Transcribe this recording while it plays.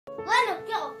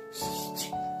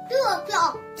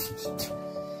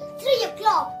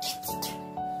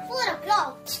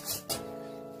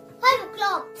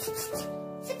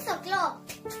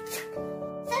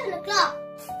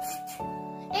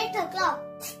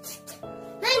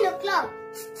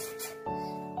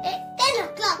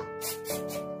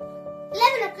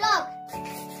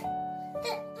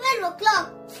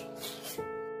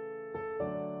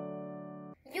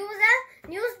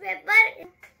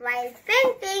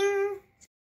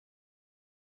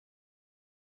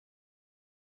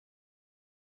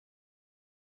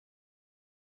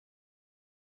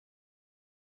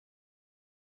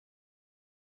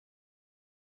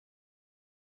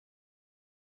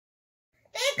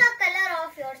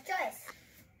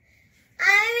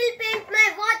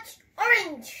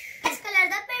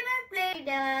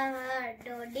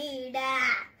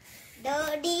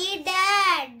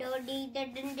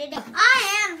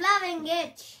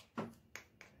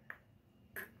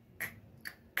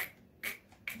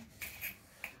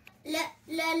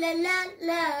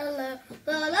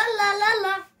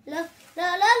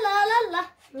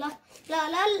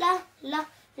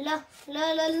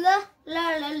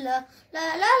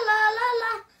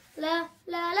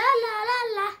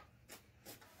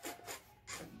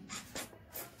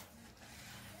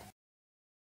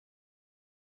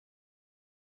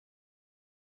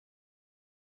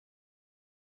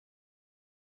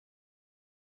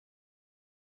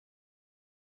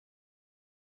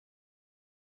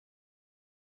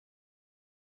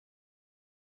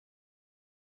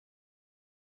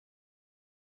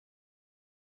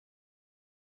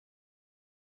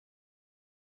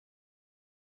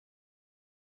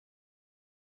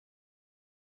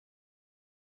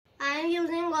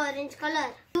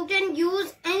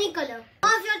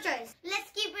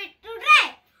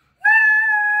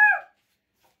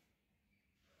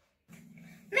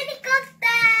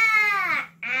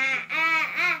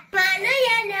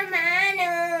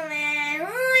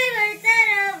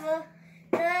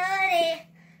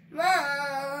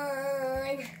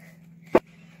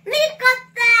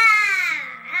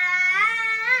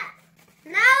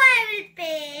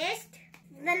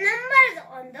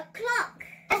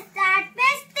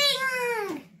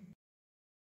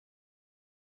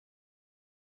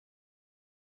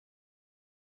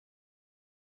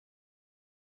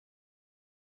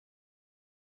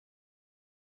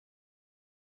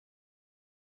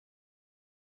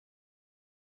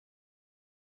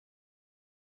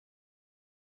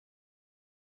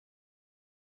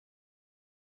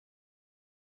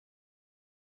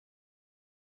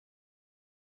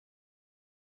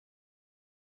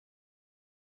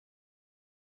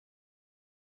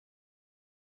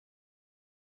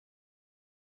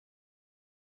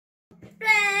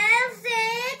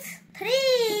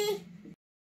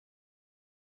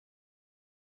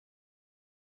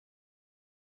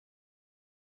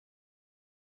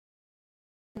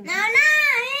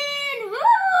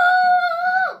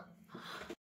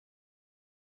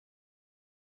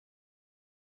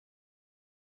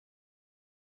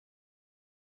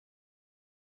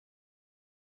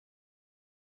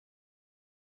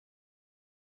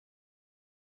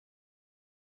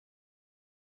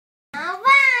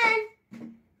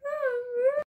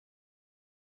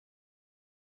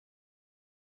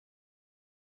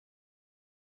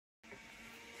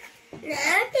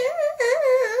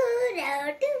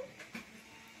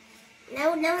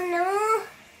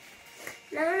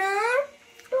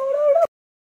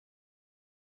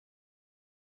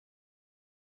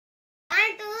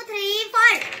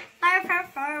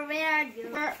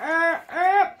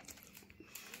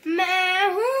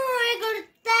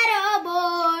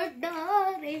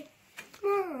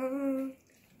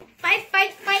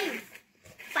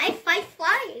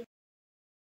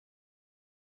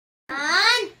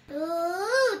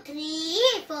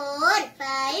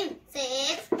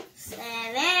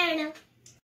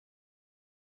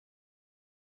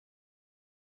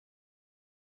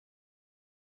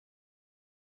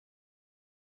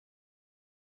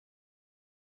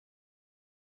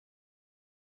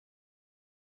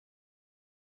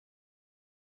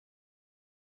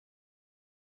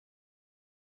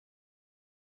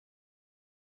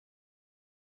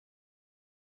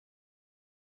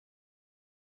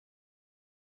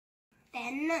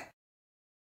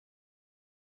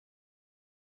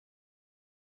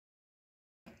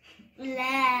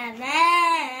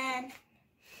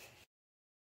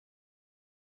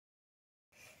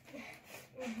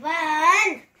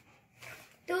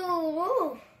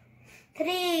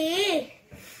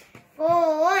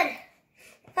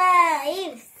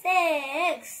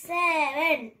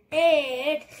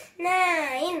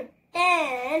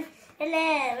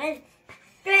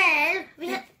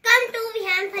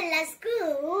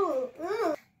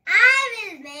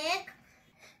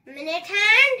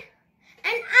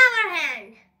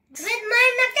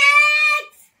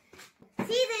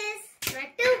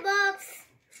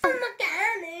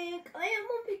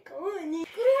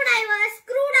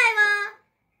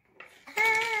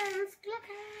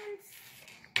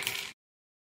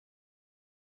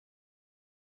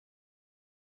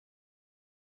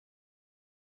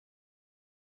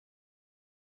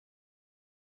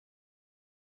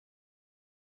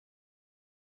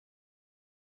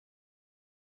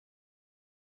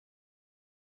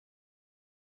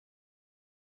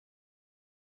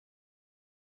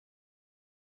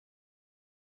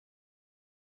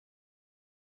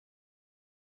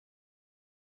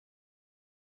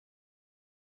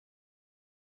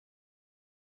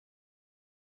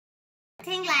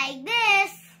Thing like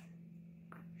this.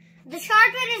 The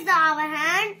short one is the hour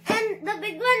hand and the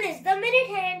big one is the minute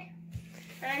hand.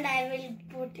 And I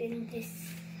will put in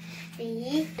this.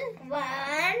 3, 1,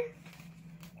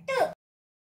 2.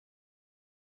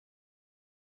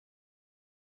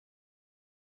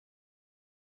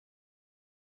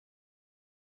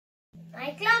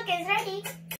 My clock is ready.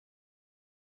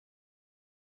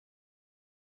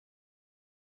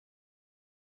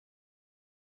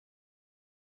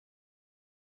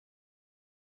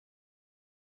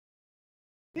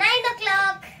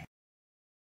 O'clock.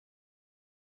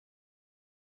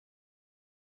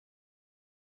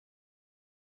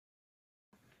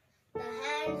 The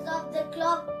hands of the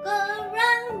clock go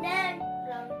round and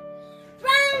round,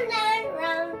 round and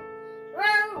round,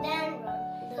 round and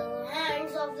round. The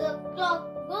hands of the clock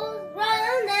goes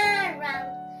round and round,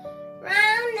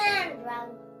 round and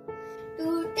round.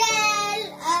 To tell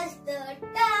us the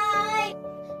time,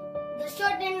 the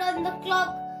short end of the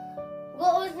clock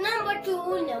goes number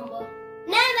 2, number.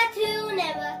 Never 2,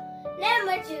 never,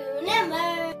 never 2,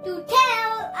 never. To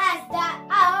tell us the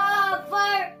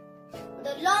hour.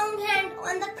 The long hand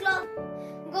on the clock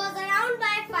goes around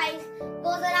by 5,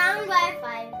 goes around by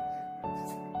 5,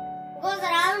 goes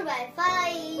around by 5.